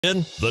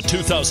In the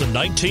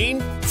 2019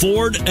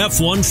 Ford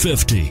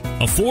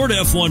F-150. A Ford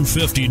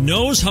F-150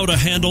 knows how to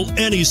handle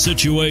any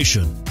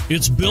situation.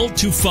 It's built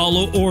to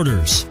follow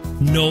orders,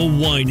 no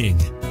whining.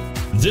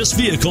 This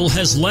vehicle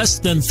has less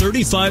than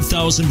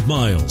 35,000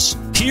 miles.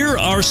 Here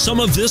are some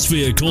of this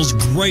vehicle's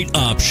great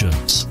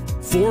options: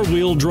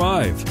 four-wheel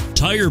drive,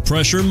 tire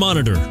pressure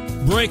monitor,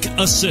 brake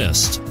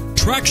assist,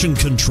 traction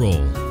control,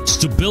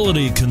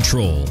 stability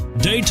control,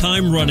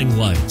 daytime running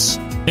lights,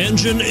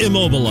 engine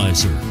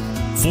immobilizer,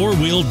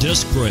 four-wheel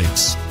disc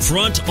brakes,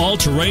 front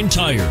all-terrain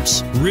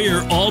tires,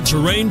 rear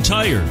all-terrain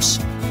tires.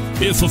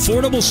 If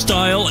affordable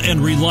style and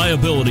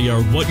reliability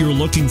are what you're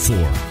looking for,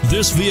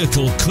 this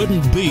vehicle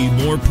couldn't be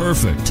more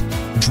perfect.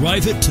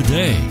 Drive it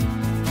today.